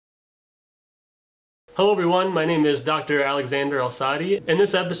Hello everyone, my name is Dr. Alexander Alsadi. In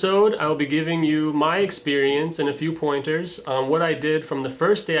this episode, I will be giving you my experience and a few pointers on what I did from the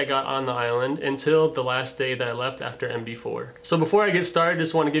first day I got on the island until the last day that I left after MD4. So before I get started, I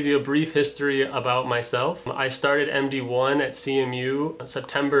just want to give you a brief history about myself. I started MD1 at CMU in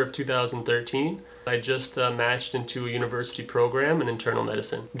September of 2013. I just matched into a university program in internal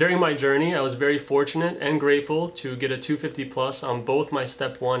medicine. During my journey, I was very fortunate and grateful to get a 250 plus on both my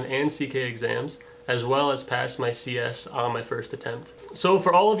Step 1 and CK exams, as well as pass my CS on my first attempt. So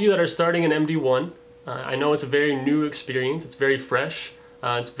for all of you that are starting in MD1, I know it's a very new experience, it's very fresh,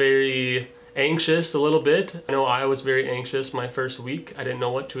 it's very anxious a little bit. I know I was very anxious my first week. I didn't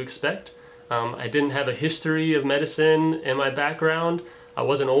know what to expect. I didn't have a history of medicine in my background. I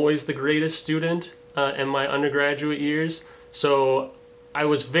wasn't always the greatest student in my undergraduate years, so I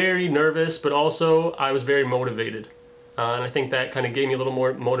was very nervous, but also I was very motivated. And I think that kind of gave me a little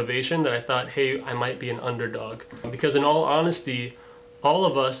more motivation that I thought, hey, I might be an underdog. Because in all honesty, all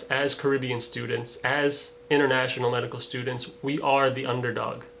of us as Caribbean students, as international medical students, we are the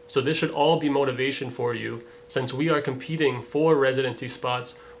underdog. So this should all be motivation for you since we are competing for residency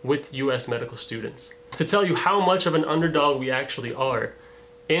spots with US medical students. To tell you how much of an underdog we actually are,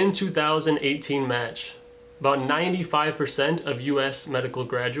 in 2018 match, about 95% of US medical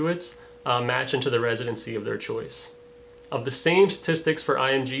graduates match into the residency of their choice. Of the same statistics for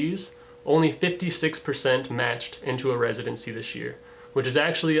IMGs, only 56% matched into a residency this year, which is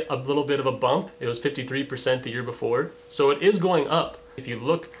actually a little bit of a bump. It was 53% the year before, so it is going up. If you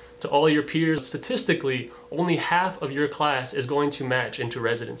look to all your peers, statistically, only half of your class is going to match into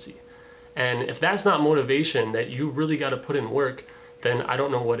residency. And if that's not motivation that you really got to put in work, then I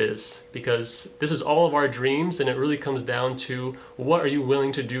don't know what is, because this is all of our dreams, and it really comes down to what are you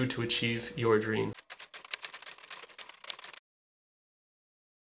willing to do to achieve your dream.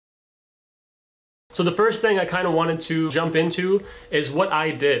 So the first thing I kind of wanted to jump into is what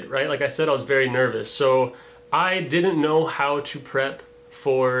I did, right? Like I said, I was very nervous. So I didn't know how to prep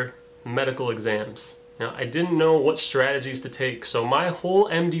for medical exams. I didn't know what strategies to take. So my whole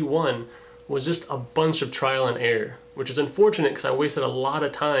MD1 was just a bunch of trial and error, which is unfortunate because I wasted a lot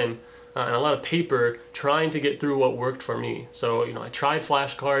of time and a lot of paper trying to get through what worked for me. So, I tried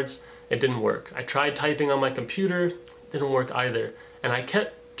flashcards, it didn't work. I tried typing on my computer, it didn't work either. And I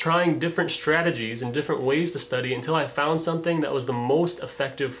kept trying different strategies and different ways to study until I found something that was the most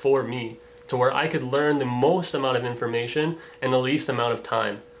effective for me, to where I could learn the most amount of information in the least amount of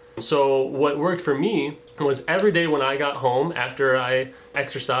time. So what worked for me was every day when I got home after I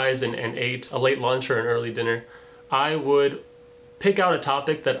exercised and ate a late lunch or an early dinner, I would pick out a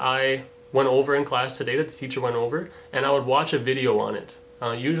topic that I went over in class today, that the teacher went over, and I would watch a video on it.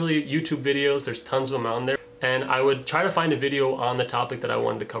 Usually YouTube videos, there's tons of them out there. And I would try to find a video on the topic that I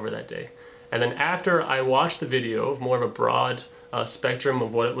wanted to cover that day. And then after I watched the video of more of a broad spectrum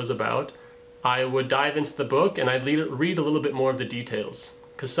of what it was about, I would dive into the book and I'd read a little bit more of the details.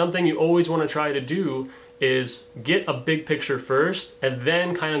 Because something you always want to try to do is get a big picture first and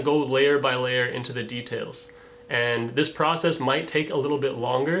then kind of go layer by layer into the details. And this process might take a little bit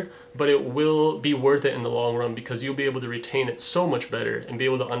longer, but it will be worth it in the long run because you'll be able to retain it so much better and be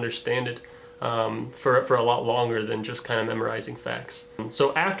able to understand it for a lot longer than just kind of memorizing facts.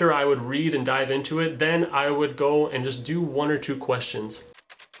 So after I would read and dive into it, then I would go and just do one or two questions.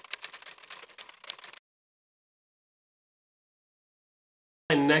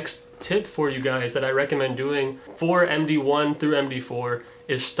 My next tip for you guys that I recommend doing for MD1 through MD4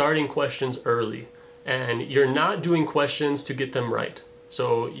 is starting questions early. And you're not doing questions to get them right.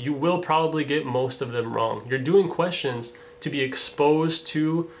 So you will probably get most of them wrong. You're doing questions to be exposed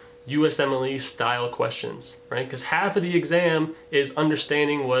to USMLE style questions, right? Because half of the exam is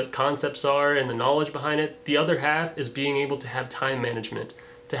understanding what concepts are and the knowledge behind it. The other half is being able to have time management,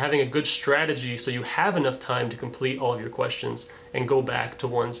 to having a good strategy so you have enough time to complete all of your questions and go back to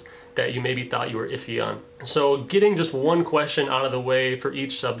ones that you maybe thought you were iffy on. So getting just one question out of the way for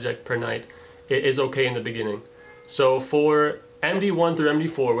each subject per night is okay in the beginning. So for MD1 through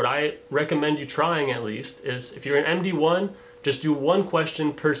MD4, what I recommend you trying at least is if you're in MD1, just do one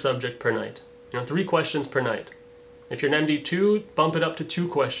question per subject per night. 3 questions per night. If you're in MD2, bump it up to 2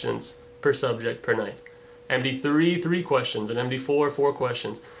 questions per subject per night. MD3, 3 questions, and MD4, 4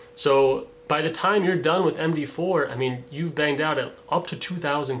 questions. So by the time you're done with MD4, I mean, you've banged out at up to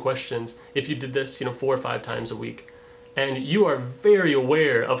 2,000 questions if you did this, 4 or 5 times a week. And you are very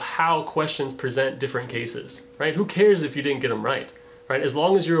aware of how questions present different cases, right? Who cares if you didn't get them right? As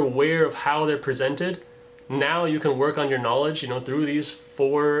long as you're aware of how they're presented, now you can work on your knowledge, through these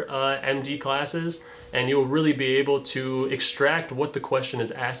 4 MD classes and you'll really be able to extract what the question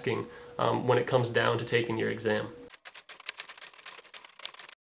is asking when it comes down to taking your exam.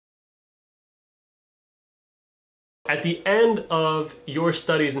 At the end of your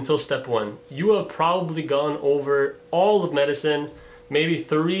studies until step 1, you have probably gone over all of medicine maybe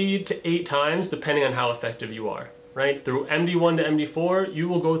 3 to 8 times, depending on how effective you are, right? Through MD1 to MD4, you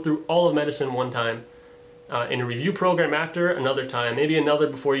will go through all of medicine one time. In a review program after, another time, maybe another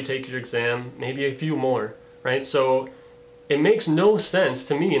before you take your exam, maybe a few more, right? So it makes no sense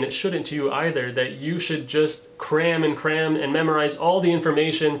to me, and it shouldn't to you either, that you should just cram and memorize all the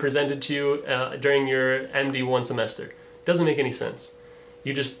information presented to you during your MD1 semester. It doesn't make any sense.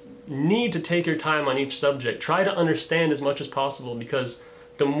 You just need to take your time on each subject. Try to understand as much as possible, because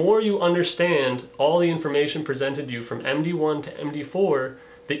the more you understand all the information presented to you from MD1 to MD4,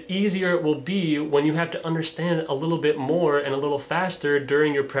 the easier it will be when you have to understand a little bit more and a little faster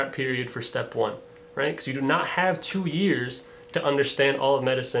during your prep period for step 1. Right? Because you do not have 2 years to understand all of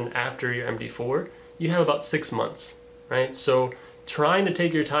medicine after your MD4. You have about 6 months, right? So trying to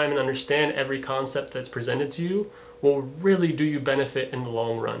take your time and understand every concept that's presented to you will really do you benefit in the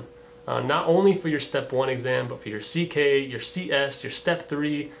long run. Not only for your step 1 exam, but for your CK, your CS, your step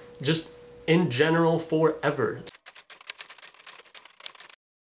 3, just in general forever.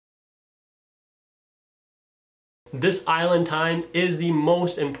 This island time is the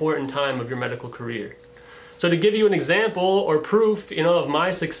most important time of your medical career. So to give you an example or proof, of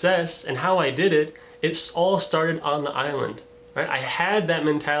my success and how I did it, it's all started on the island, right? I had that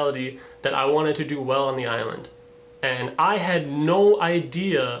mentality that I wanted to do well on the island, and I had no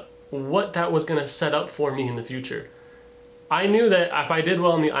idea what that was going to set up for me in the future. I knew that if I did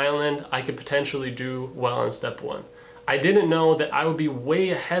well on the island, I could potentially do well on step 1. I didn't know that I would be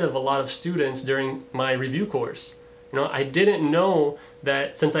way ahead of a lot of students during my review course. I didn't know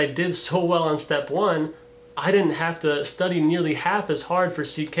that since I did so well on step 1, I didn't have to study nearly half as hard for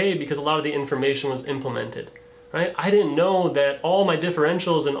CK because a lot of the information was implemented, right? I didn't know that all my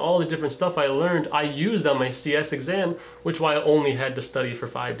differentials and all the different stuff I learned, I used on my CS exam, which why I only had to study for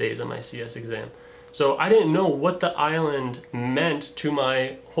 5 days on my CS exam. So I didn't know what the island meant to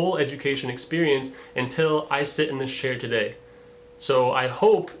my whole education experience until I sit in this chair today. So I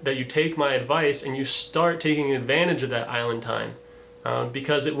hope that you take my advice and you start taking advantage of that island time,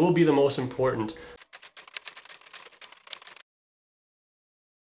 because it will be the most important.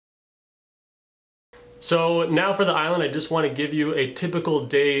 So now for the island, I just want to give you a typical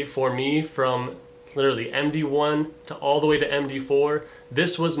day for me from literally MD1 to all the way to MD4.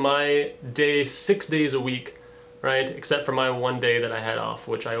 This was my day 6 days a week, right? Except for my 1 day that I had off,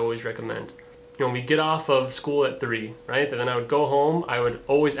 which I always recommend. We get off of school at 3, right? And then I would go home. I would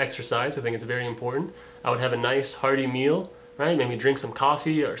always exercise. I think it's very important. I would have a nice hearty meal, right? Maybe drink some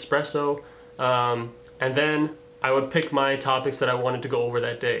coffee or espresso. And then I would pick my topics that I wanted to go over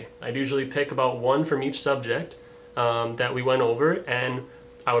that day. I'd usually pick about 1 from each subject that we went over, and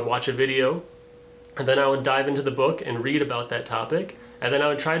I would watch a video, and then I would dive into the book and read about that topic. And then I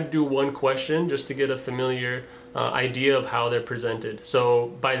would try to do 1 question just to get a familiar idea of how they're presented. So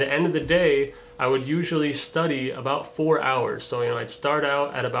by the end of the day, I would usually study about 4 hours. So I'd start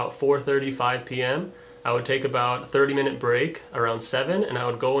out at about 4:35 p.m. I would take about a 30-minute break around 7, and I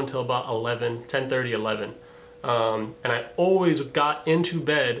would go until about 10:30, 11. And I always got into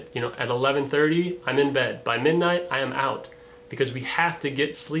bed, at 11:30, I'm in bed. By midnight, I am out, because we have to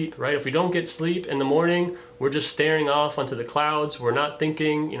get sleep, right? If we don't get sleep in the morning, we're just staring off onto the clouds. We're not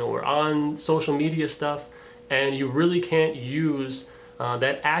thinking, we're on social media stuff, and you really can't use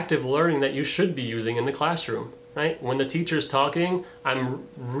that active learning that you should be using in the classroom, right? When the teacher's talking, I'm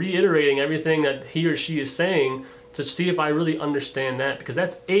reiterating everything that he or she is saying to see if I really understand that, because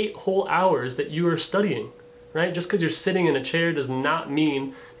that's 8 whole hours that you are studying, right? Just because you're sitting in a chair does not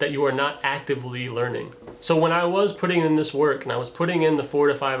mean that you are not actively learning. So when I was putting in this work and I was putting in the 4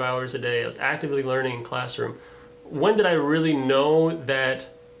 to 5 hours a day, I was actively learning in classroom, when did I really know that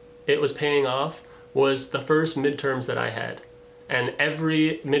it was paying off? Was the first midterms that I had. And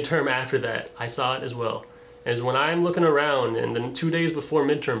every midterm after that, I saw it as well. As when I'm looking around and then 2 days before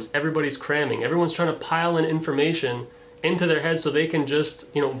midterms, everybody's cramming. Everyone's trying to pile in information into their heads so they can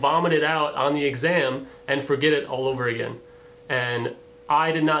just, vomit it out on the exam and forget it all over again. And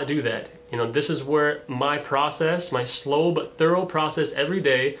I did not do that. This is where my process, my slow but thorough process every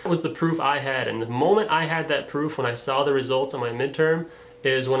day, was the proof I had. And the moment I had that proof, when I saw the results on my midterm,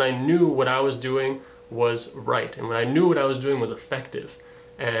 is when I knew what I was doing was right, and when I knew what I was doing was effective.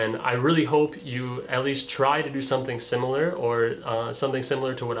 And I really hope you at least try to do something similar, or something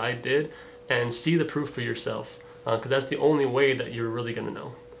similar to what I did, and see the proof for yourself, because that's the only way that you're really going to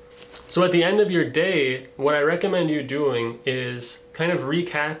know. So at the end of your day, what I recommend you doing is kind of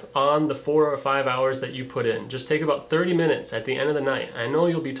recap on the 4 or 5 hours that you put in. Just take about 30 minutes at the end of the night. I know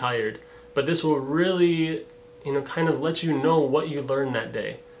you'll be tired, but this will really, kind of let you know what you learned that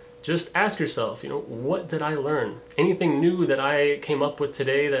day. Just ask yourself, what did I learn? Anything new that I came up with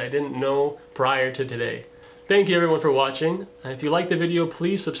today that I didn't know prior to today? Thank you everyone for watching. If you liked the video,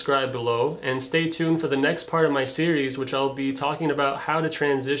 please subscribe below and stay tuned for the next part of my series, which I'll be talking about how to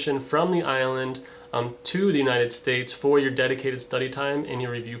transition from the island to the United States for your dedicated study time in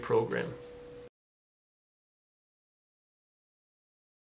your review program.